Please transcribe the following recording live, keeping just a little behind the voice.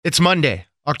It's Monday,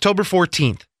 October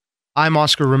 14th. I'm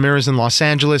Oscar Ramirez in Los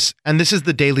Angeles, and this is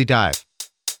the Daily Dive.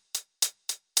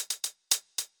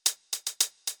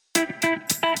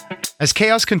 As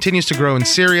chaos continues to grow in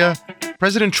Syria,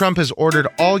 President Trump has ordered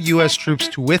all U.S. troops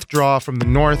to withdraw from the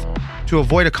north to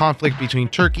avoid a conflict between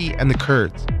Turkey and the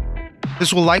Kurds.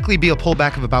 This will likely be a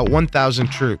pullback of about 1,000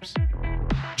 troops.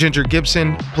 Ginger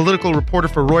Gibson, political reporter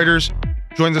for Reuters,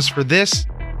 joins us for this,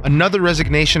 another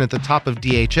resignation at the top of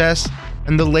DHS,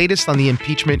 and the latest on the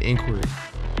impeachment inquiry.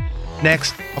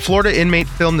 Next, a Florida inmate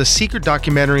filmed a secret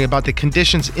documentary about the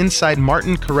conditions inside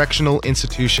Martin Correctional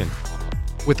Institution,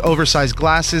 with oversized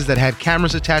glasses that had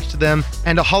cameras attached to them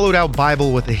and a hollowed-out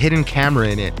Bible with a hidden camera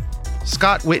in it.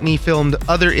 Scott Whitney filmed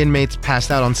other inmates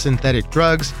passed out on synthetic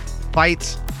drugs,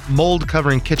 fights, mold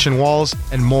covering kitchen walls,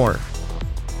 and more.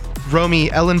 Romy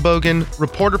Ellenbogen,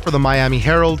 reporter for the Miami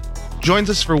Herald, joins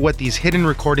us for what these hidden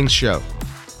recordings show.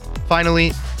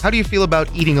 Finally, how do you feel about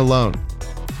eating alone?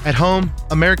 At home,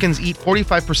 Americans eat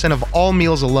 45% of all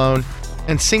meals alone,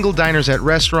 and single diners at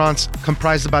restaurants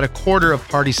comprise about a quarter of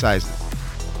party sizes.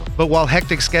 But while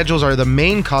hectic schedules are the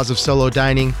main cause of solo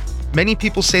dining, many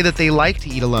people say that they like to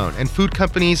eat alone, and food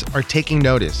companies are taking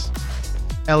notice.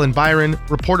 Ellen Byron,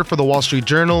 reporter for the Wall Street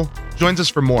Journal, joins us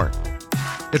for more.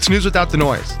 It's news without the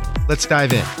noise. Let's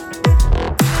dive in.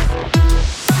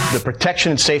 The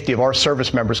protection and safety of our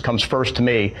service members comes first to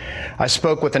me. I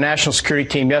spoke with the national security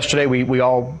team yesterday. We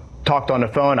all talked on the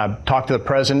phone. I talked to the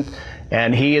president,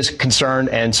 and he is concerned.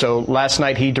 And so last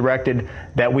night he directed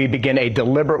that we begin a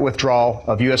deliberate withdrawal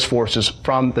of U.S. forces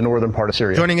from the northern part of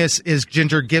Syria. Joining us is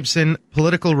Ginger Gibson,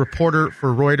 political reporter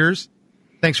for Reuters.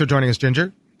 Thanks for joining us,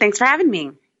 Ginger. Thanks for having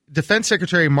me. Defense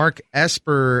Secretary Mark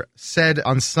Esper said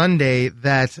on Sunday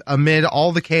that amid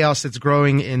all the chaos that's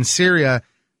growing in Syria,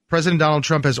 President Donald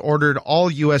Trump has ordered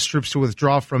all U.S. troops to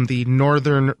withdraw from the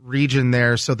northern region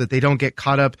there so that they don't get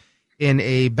caught up in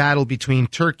a battle between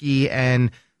Turkey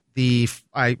and the,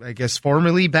 I guess,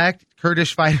 formerly backed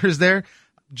Kurdish fighters there.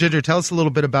 Ginger, tell us a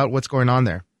little bit about what's going on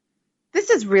there. This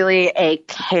is really a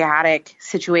chaotic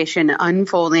situation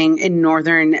unfolding in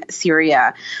northern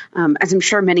Syria. As I'm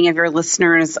sure many of your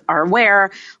listeners are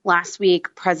aware, last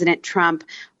week, President Trump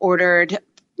ordered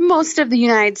most of the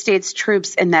United States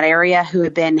troops in that area who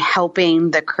had been helping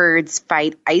the Kurds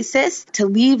fight ISIS to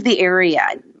leave the area,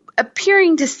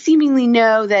 appearing to seemingly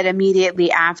know that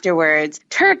immediately afterwards,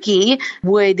 Turkey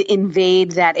would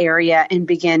invade that area and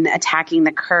begin attacking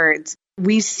the Kurds.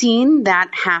 We've seen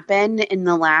that happen in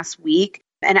the last week.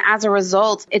 And as a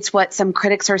result, it's what some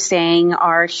critics are saying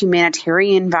are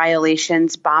humanitarian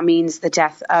violations, bombings, the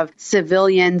death of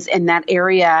civilians in that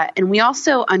area. And we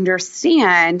also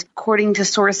understand, according to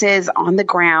sources on the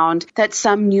ground, that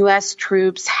some U.S.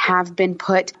 troops have been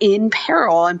put in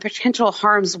peril and potential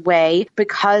harm's way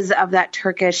because of that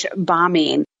Turkish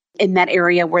bombing in that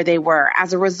area where they were.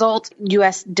 As a result,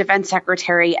 U.S. Defense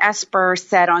Secretary Esper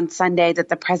said on Sunday that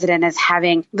the president is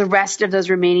having the rest of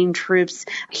those remaining troops,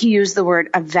 he used the word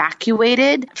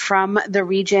evacuated from the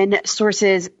region.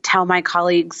 Sources tell my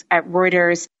colleagues at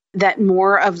Reuters that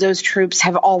more of those troops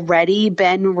have already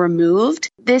been removed.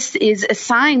 This is a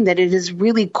sign that it has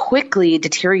really quickly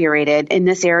deteriorated in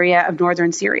this area of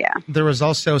northern Syria. There was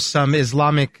also some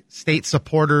Islamic State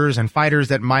supporters and fighters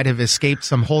that might have escaped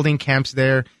some holding camps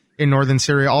there in northern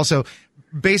Syria. Also,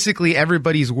 basically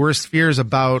everybody's worst fears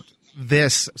about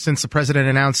this since the president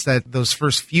announced that those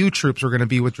first few troops were going to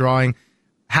be withdrawing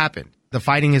happened. The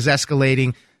fighting is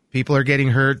escalating. People are getting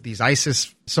hurt. These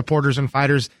ISIS supporters and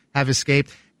fighters have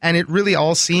escaped. And it really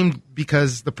all seemed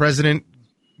because the president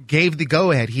gave the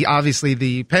go-ahead. He obviously,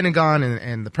 the Pentagon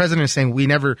and the president is saying we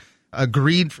never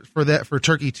agreed for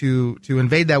Turkey to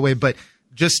invade that way, but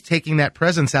just taking that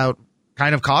presence out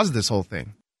kind of caused this whole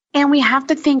thing. And we have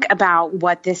to think about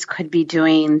what this could be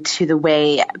doing to the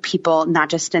way people, not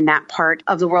just in that part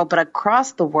of the world, but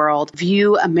across the world,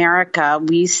 view America.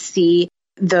 We see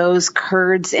those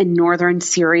Kurds in northern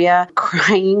Syria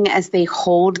crying as they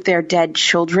hold their dead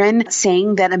children,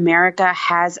 saying that America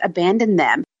has abandoned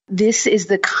them. This is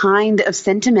the kind of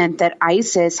sentiment that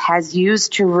ISIS has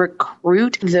used to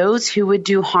recruit those who would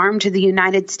do harm to the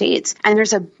United States. And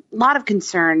there's a lot of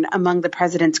concern among the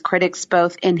president's critics,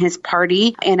 both in his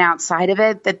party and outside of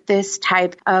it, that this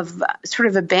type of sort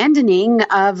of abandoning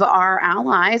of our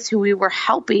allies who we were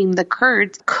helping, the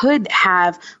Kurds, could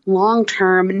have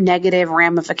long-term negative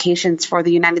ramifications for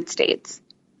the United States.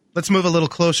 Let's move a little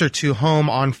closer to home.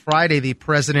 On Friday, the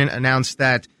president announced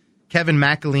that Kevin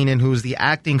McAleenan, who is the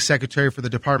acting secretary for the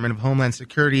Department of Homeland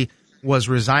Security, was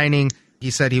resigning.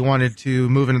 He said he wanted to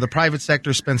move into the private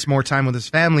sector, spend some more time with his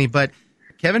family. But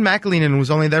Kevin McAleenan was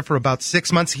only there for about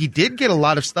 6 months. He did get a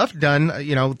lot of stuff done,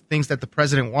 things that the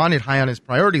president wanted high on his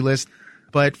priority list.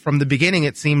 But from the beginning,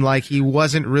 it seemed like he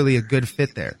wasn't really a good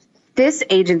fit there. This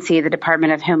agency, the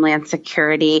Department of Homeland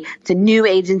Security, it's a new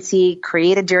agency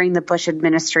created during the Bush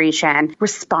administration,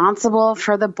 responsible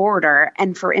for the border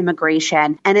and for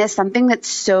immigration, and is something that's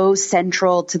so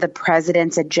central to the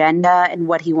president's agenda and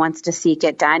what he wants to see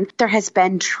get done. There has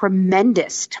been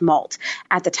tremendous tumult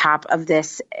at the top of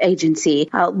this agency,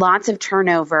 lots of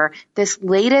turnover. This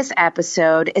latest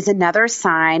episode is another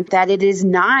sign that it is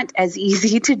not as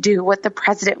easy to do what the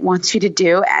president wants you to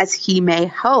do as he may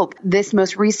hope. This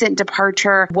most recent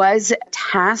departure was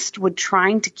tasked with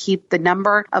trying to keep the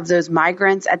number of those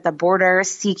migrants at the border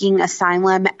seeking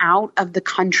asylum out of the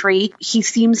country. He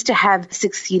seems to have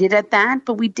succeeded at that,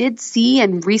 but we did see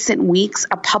in recent weeks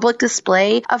a public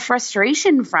display of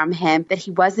frustration from him that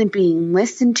he wasn't being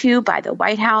listened to by the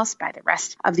White House, by the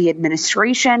rest of the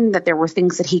administration, that there were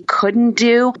things that he couldn't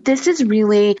do. This is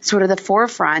really sort of the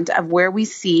forefront of where we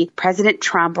see President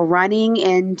Trump running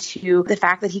into the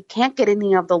fact that he can't get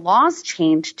any of the laws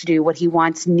changed to do what he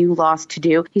wants new laws to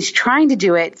do. He's trying to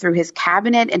do it through his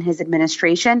cabinet and his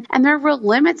administration, and there are real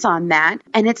limits on that,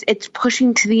 and it's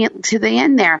pushing to the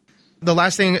end there. The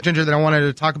last thing, Ginger, that I wanted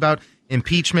to talk about,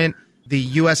 impeachment. The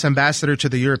U.S. ambassador to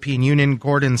the European Union,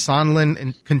 Gordon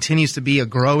Sondland, continues to be a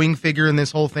growing figure in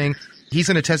this whole thing. He's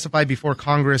going to testify before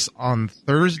Congress on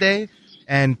Thursday,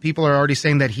 and people are already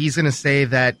saying that he's going to say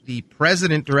that the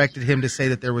president directed him to say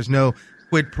that there was no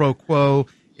quid pro quo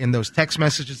in those text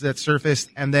messages that surfaced.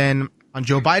 And then on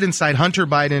Joe Biden's side, Hunter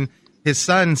Biden, his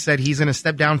son, said he's going to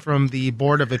step down from the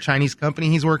board of a Chinese company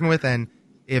he's working with. And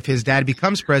if his dad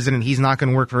becomes president, he's not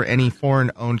going to work for any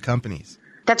foreign-owned companies.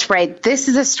 That's right. This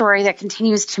is a story that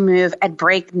continues to move at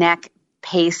breakneck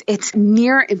pace. It's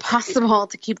near impossible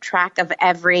to keep track of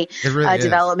every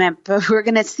development, but we're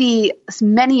going to see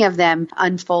many of them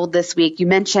unfold this week. You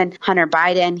mentioned Hunter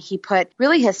Biden. He put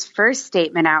really his first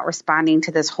statement out responding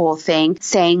to this whole thing,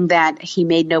 saying that he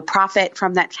made no profit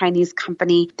from that Chinese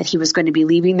company, that he was going to be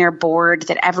leaving their board,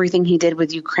 that everything he did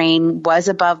with Ukraine was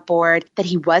above board, that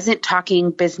he wasn't talking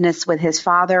business with his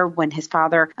father when his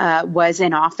father was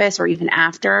in office or even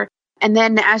after. And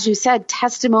then, as you said,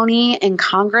 testimony in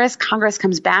Congress. Congress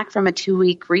comes back from a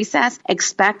 2-week recess.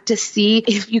 Expect to see,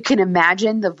 if you can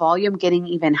imagine, the volume getting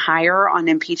even higher on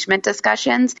impeachment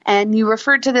discussions. And you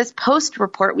referred to this Post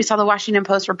report. We saw the Washington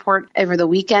Post report over the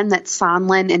weekend that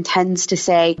Sondland intends to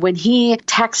say when he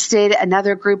texted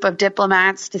another group of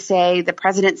diplomats to say the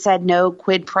president said no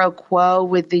quid pro quo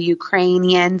with the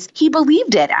Ukrainians. He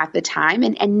believed it at the time.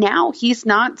 And now he's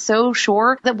not so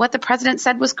sure that what the president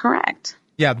said was correct.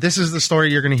 Yeah, this is the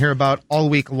story you're going to hear about all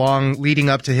week long leading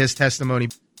up to his testimony.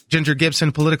 Ginger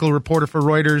Gibson, political reporter for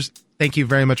Reuters, thank you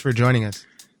very much for joining us.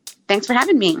 Thanks for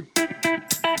having me.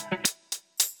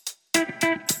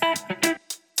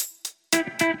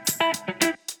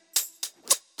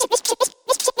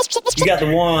 You got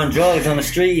the war on drugs on the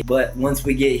street, but once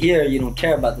we get here, you don't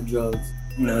care about the drugs.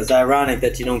 It's ironic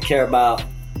that you don't care about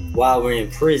while we're in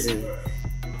prison.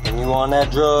 When you on that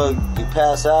drug, you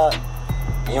pass out.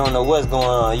 You don't know what's going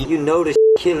on. You know this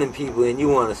killing people and you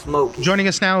want to smoke it. Joining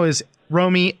us now is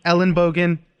Romy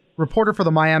Ellenbogen, reporter for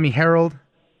the Miami Herald.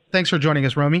 Thanks for joining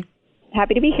us, Romy.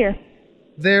 Happy to be here.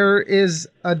 There is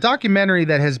a documentary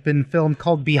that has been filmed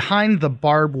called Behind the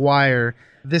Barbed Wire.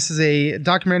 This is a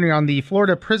documentary on the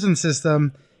Florida prison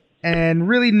system, and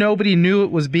really nobody knew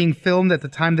it was being filmed at the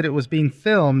time that it was being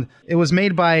filmed. It was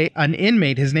made by an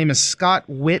inmate. His name is Scott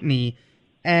Whitney.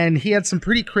 And he had some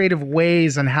pretty creative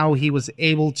ways on how he was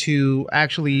able to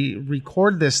actually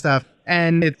record this stuff.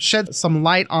 And it shed some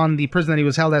light on the prison that he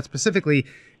was held at specifically.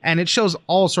 And it shows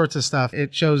all sorts of stuff.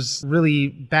 It shows really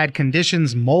bad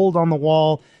conditions, mold on the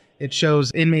wall. It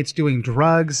shows inmates doing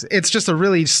drugs. It's just a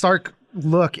really stark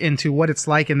look into what it's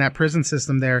like in that prison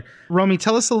system there. Romy,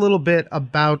 tell us a little bit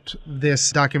about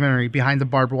this documentary, Behind the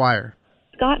Barbed Wire.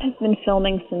 Scott has been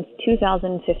filming since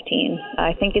 2015.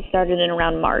 I think it started in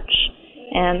around March.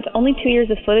 And only 2 years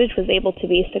of footage was able to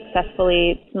be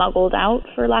successfully smuggled out,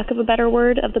 for lack of a better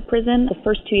word, of the prison. The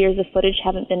first 2 years of footage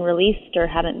haven't been released or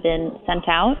haven't been sent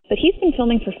out. But he's been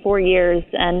filming for 4 years,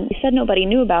 and he said nobody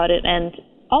knew about it, and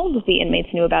all of the inmates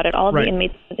knew about it. All of the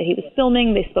inmates that he was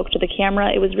filming, they spoke to the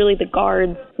camera. It was really the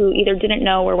guards who either didn't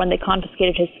know, or when they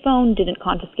confiscated his phone, didn't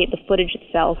confiscate the footage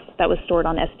itself that was stored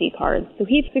on SD cards. So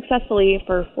he successfully,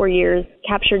 for 4 years,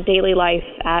 captured daily life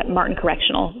at Martin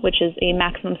Correctional, which is a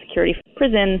maximum security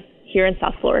prison here in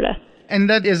South Florida. And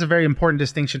that is a very important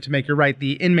distinction to make. You're right.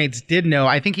 The inmates did know.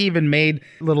 I think he even made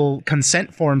little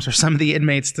consent forms for some of the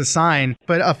inmates to sign,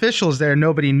 but officials there,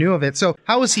 nobody knew of it. So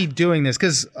how was he doing this?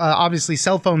 Because obviously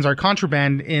cell phones are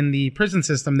contraband in the prison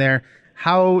system there.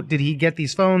 How did he get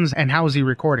these phones and how was he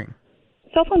recording?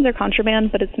 Cell phones are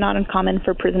contraband, but it's not uncommon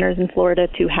for prisoners in Florida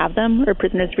to have them, or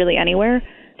prisoners really anywhere.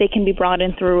 They can be brought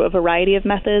in through a variety of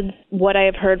methods. What I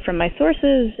have heard from my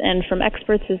sources and from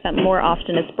experts is that more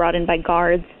often it's brought in by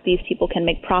guards. These people can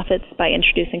make profits by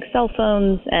introducing cell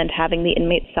phones and having the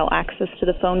inmates sell access to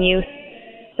the phone use.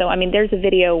 So, I mean, there's a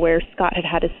video where Scott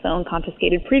had his phone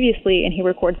confiscated previously, and he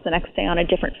records the next day on a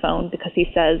different phone because he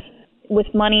says, with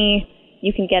money,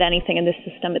 you can get anything in this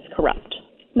system, it's corrupt.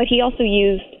 But he also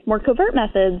used more covert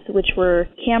methods, which were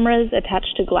cameras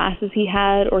attached to glasses he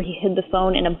had, or he hid the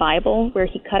phone in a Bible where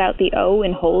he cut out the O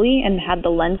in holy and had the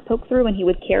lens poke through, and he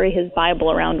would carry his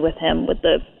Bible around with him with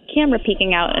the camera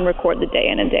peeking out and record the day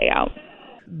in and day out.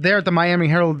 There at the Miami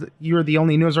Herald, you're the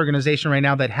only news organization right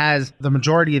now that has the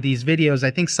majority of these videos.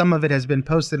 I think some of it has been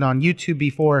posted on YouTube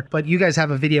before, but you guys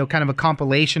have a video, kind of a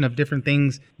compilation of different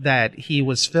things that he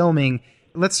was filming.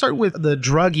 Let's start with the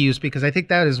drug use, because I think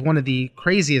that is one of the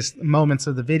craziest moments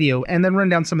of the video, and then run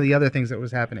down some of the other things that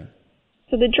was happening.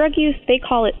 So the drug use, they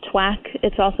call it TWAC.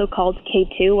 It's also called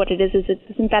K2. What it is it's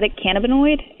a synthetic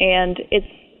cannabinoid, and it's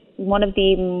one of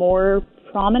the more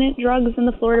prominent drugs in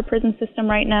the Florida prison system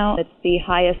right now. It's the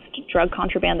highest drug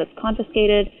contraband that's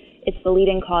confiscated. It's the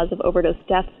leading cause of overdose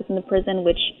deaths within the prison,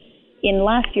 which in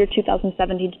last year,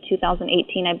 2017 to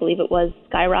 2018, I believe it was,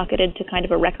 skyrocketed to kind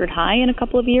of a record high in a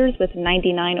couple of years with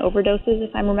 99 overdoses, if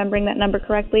I'm remembering that number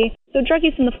correctly. So drug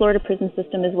use in the Florida prison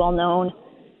system is well known.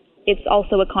 It's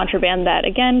also a contraband that,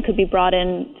 again, could be brought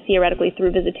in theoretically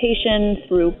through visitation,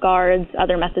 through guards,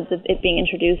 other methods of it being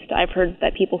introduced. I've heard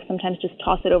that people sometimes just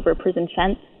toss it over a prison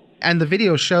fence. And the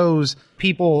video shows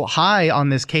people high on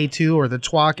this K2 or the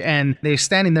TWAC, and they're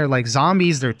standing there like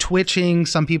zombies. They're twitching.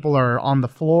 Some people are on the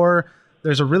floor.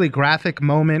 There's a really graphic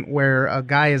moment where a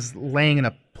guy is laying in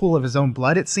a pool of his own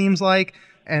blood, it seems like,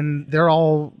 and they're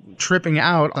all tripping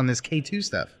out on this K2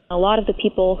 stuff. A lot of the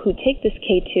people who take this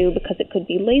K2, because it could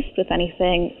be laced with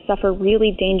anything, suffer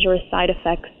really dangerous side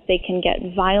effects. They can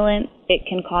get violent. It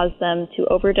can cause them to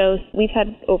overdose. We've had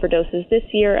overdoses this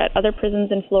year at other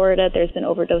prisons in Florida. There's been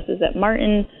overdoses at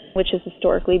Martin, which has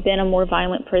historically been a more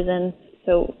violent prison.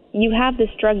 So you have this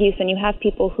drug use, and you have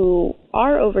people who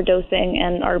are overdosing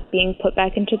and are being put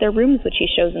back into their rooms, which he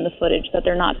shows in the footage, that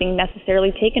they're not being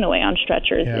necessarily taken away on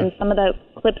stretchers. Yeah. In some of the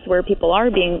clips where people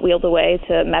are being wheeled away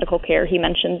to medical care, he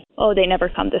mentions, oh, they never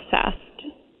come this fast.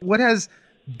 What has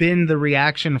been the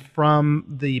reaction from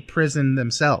the prison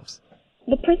themselves?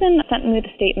 The prison sent me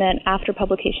the statement after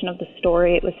publication of the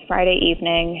story. It was Friday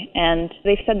evening, and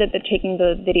they've said that they're taking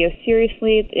the video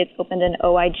seriously. It's opened an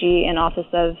OIG, an Office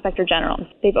of Inspector General.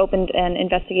 They've opened an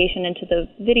investigation into the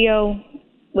video,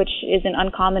 which isn't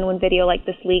uncommon when video like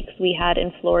this leaks. We had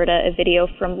in Florida a video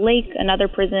from Lake, another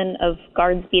prison, of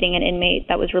guards beating an inmate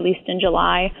that was released in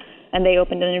July, and they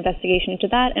opened an investigation into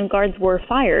that, and guards were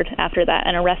fired after that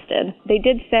and arrested. They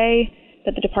did say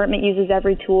that the department uses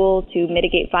every tool to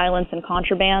mitigate violence and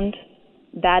contraband.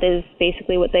 That is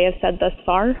basically what they have said thus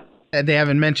far. They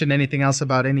haven't mentioned anything else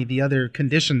about any of the other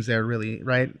conditions there, really,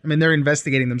 right? I mean, they're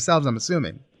investigating themselves, I'm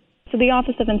assuming. So the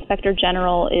Office of Inspector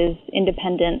General is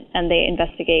independent, and they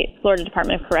investigate Florida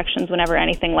Department of Corrections whenever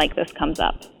anything like this comes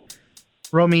up.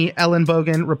 Romy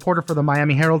Ellenbogen, reporter for the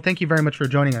Miami Herald, thank you very much for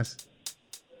joining us.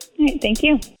 All right, thank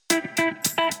you.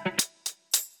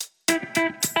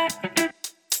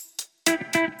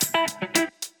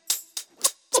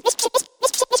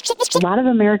 A lot of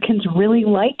Americans really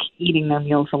like eating their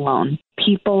meals alone.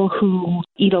 People who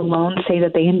eat alone say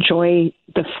that they enjoy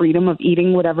the freedom of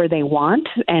eating whatever they want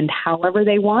and however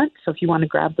they want. So if you want to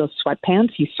grab those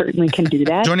sweatpants, you certainly can do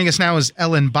that. Joining us now is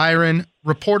Ellen Byron,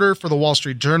 reporter for the Wall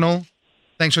Street Journal.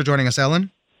 Thanks for joining us, Ellen.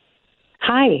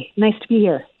 Hi, nice to be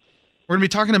here. We're going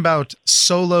to be talking about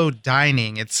solo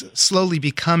dining. It's slowly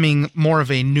becoming more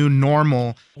of a new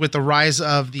normal with the rise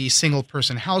of the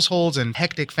single-person households and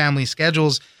hectic family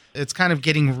schedules. It's kind of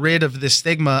getting rid of the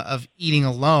stigma of eating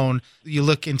alone. You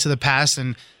look into the past,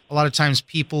 and a lot of times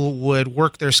people would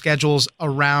work their schedules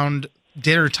around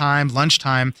dinner time,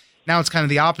 lunchtime. Now it's kind of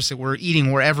the opposite. We're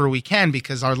eating wherever we can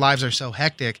because our lives are so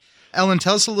hectic. Ellen,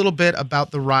 tell us a little bit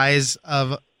about the rise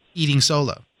of eating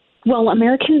solo. Well,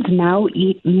 Americans now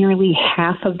eat nearly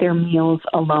half of their meals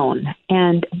alone,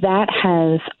 and that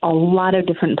has a lot of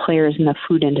different players in the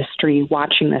food industry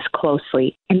watching this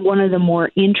closely. And one of the more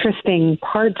interesting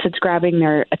parts that's grabbing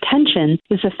their attention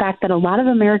is the fact that a lot of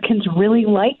Americans really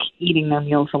like eating their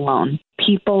meals alone.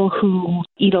 People who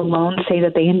eat alone say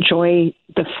that they enjoy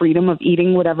the freedom of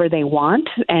eating whatever they want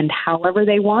and however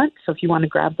they want. So if you want to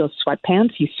grab those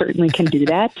sweatpants, you certainly can do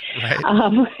that. Right.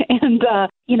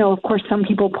 Of course, some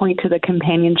people point to the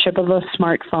companionship of a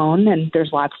smartphone, and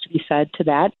there's lots to be said to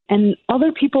that. And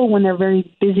other people, when they're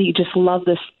very busy, just love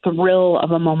this thrill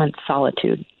of a moment's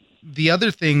solitude. The other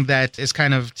thing that is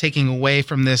kind of taking away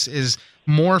from this is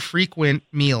more frequent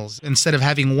meals. Instead of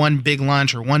having one big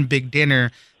lunch or one big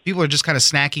dinner, people are just kind of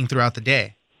snacking throughout the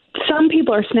day. Some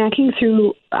people are snacking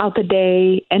throughout the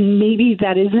day, and maybe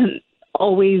that isn't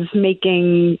always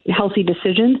making healthy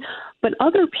decisions, but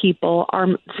other people are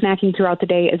snacking throughout the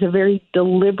day as a very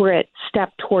deliberate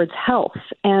step towards health.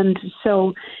 And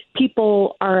so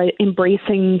people are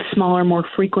embracing smaller, more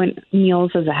frequent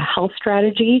meals as a health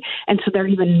strategy, and so they're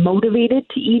even motivated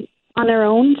to eat on their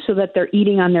own so that they're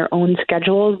eating on their own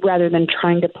schedule rather than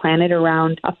trying to plan it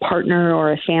around a partner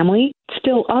or a family.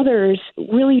 Still others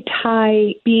really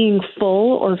tie being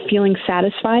full or feeling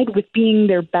satisfied with being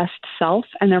their best self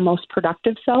and their most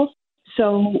productive self.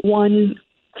 So one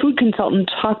food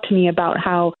consultant talked to me about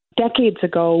how decades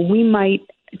ago we might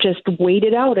just wait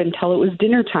it out until it was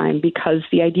dinner time because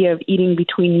the idea of eating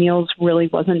between meals really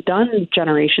wasn't done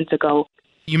generations ago.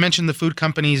 You mentioned the food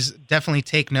companies definitely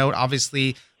take note.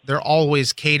 Obviously, they're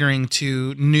always catering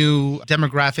to new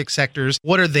demographic sectors.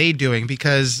 What are they doing?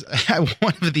 Because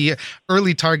one of the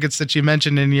early targets that you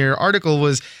mentioned in your article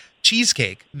was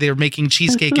cheesecake. They're making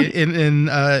cheesecake in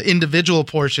individual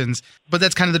portions, but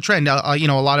that's kind of the trend. A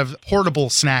lot of portable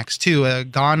snacks too.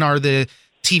 Gone are the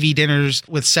TV dinners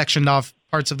with sectioned off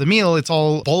parts of the meal. It's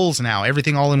all bowls now.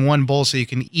 Everything all in one bowl so you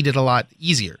can eat it a lot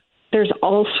easier. There's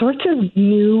all sorts of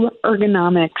new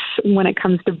ergonomics when it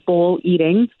comes to bowl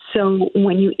eating. So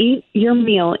when you eat your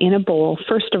meal in a bowl,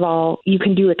 first of all, you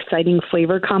can do exciting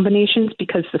flavor combinations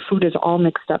because the food is all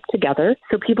mixed up together.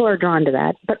 So people are drawn to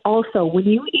that. But also, when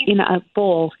you eat in a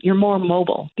bowl, you're more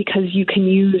mobile because you can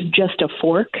use just a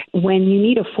fork. When you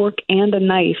need a fork and a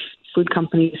knife, food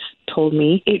companies told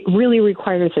me, it really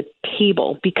requires a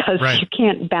table because you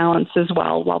can't balance as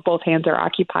well while both hands are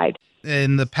occupied.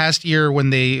 In the past year, when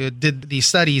they did these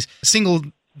studies, single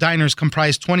diners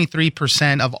comprise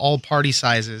 23% of all party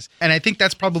sizes. And I think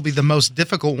that's probably the most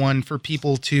difficult one for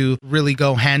people to really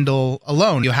go handle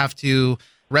alone.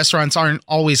 Restaurants aren't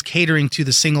always catering to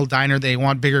the single diner. They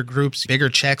want bigger groups, bigger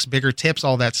checks, bigger tips,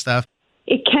 all that stuff.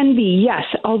 It can be, yes.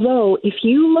 Although if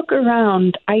you look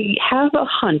around, I have a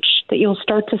hunch that you'll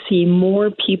start to see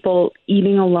more people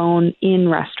eating alone in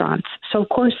restaurants. So, of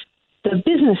course, the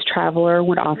business traveler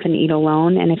would often eat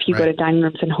alone, and if you go to dining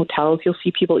rooms and hotels, you'll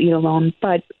see people eat alone.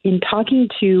 But in talking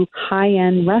to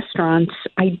high-end restaurants,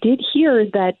 I did hear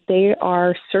that they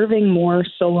are serving more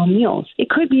solo meals. It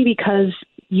could be because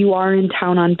you are in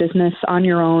town on business on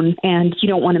your own, and you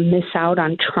don't want to miss out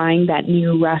on trying that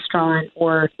new restaurant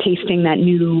or tasting that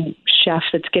new chef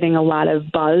that's getting a lot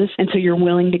of buzz. And so you're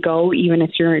willing to go even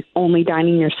if you're only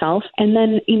dining yourself. And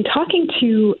then in talking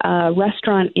to a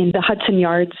restaurant in the Hudson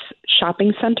Yards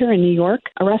shopping center in New York,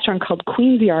 a restaurant called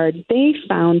Queen's Yard, they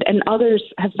found, and others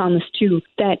have found this too,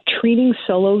 that treating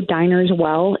solo diners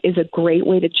well is a great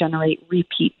way to generate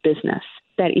repeat business.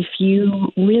 That if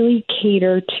you really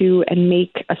cater to and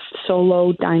make a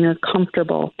solo diner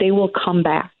comfortable, they will come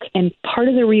back. And part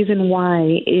of the reason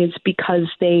why is because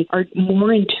they are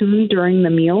more in tune during the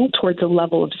meal towards the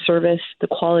level of service, the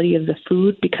quality of the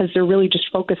food, because they're really just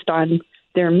focused on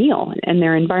their meal and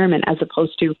their environment as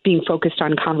opposed to being focused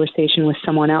on conversation with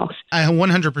someone else. I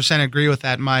 100% agree with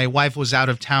that. My wife was out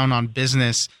of town on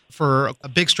business for a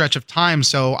big stretch of time,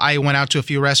 so I went out to a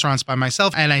few restaurants by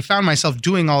myself, and I found myself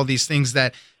doing all these things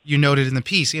that you noted in the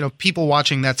piece. People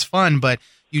watching, that's fun, but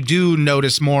you do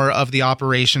notice more of the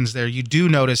operations there. You do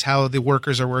notice how the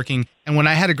workers are working. And when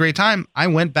I had a great time, I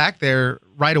went back there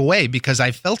right away because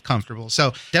I felt comfortable.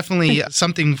 So definitely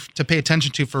something to pay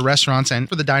attention to for restaurants and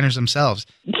for the diners themselves.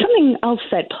 Something else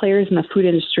that players in the food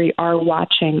industry are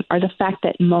watching are the fact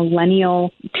that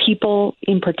millennial people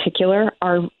in particular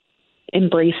are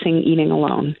embracing eating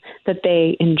alone, that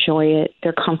they enjoy it,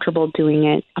 they're comfortable doing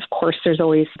it. Of course, there's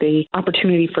always the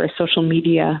opportunity for a social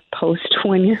media post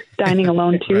when you're dining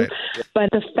alone too. Right. But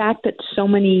the fact that so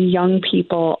many young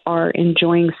people are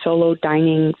enjoying solo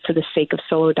dining for the sake of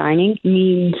solo dining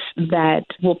means that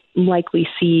we'll likely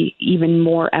see even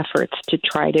more efforts to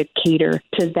try to cater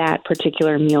to that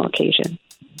particular meal occasion.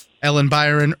 Ellen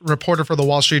Byron, reporter for the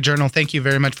Wall Street Journal, thank you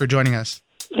very much for joining us.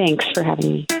 Thanks for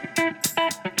having me.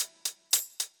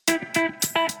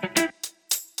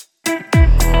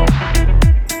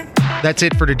 That's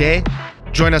it for today.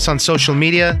 Join us on social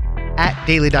media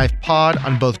 @Daily Dive Pod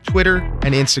on both Twitter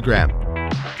and Instagram.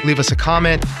 leave us a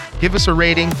comment, give us a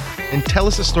rating, and tell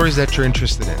us the stories that you're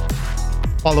interested in.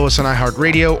 Follow us on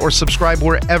iHeartRadio or subscribe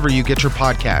wherever you get your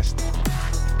podcast.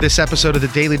 This episode of The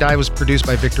Daily Dive was produced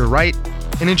by Victor Wright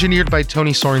and engineered by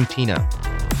Tony Sorrentino.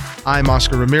 I'm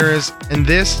Oscar Ramirez, and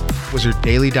this was your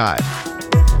Daily Dive.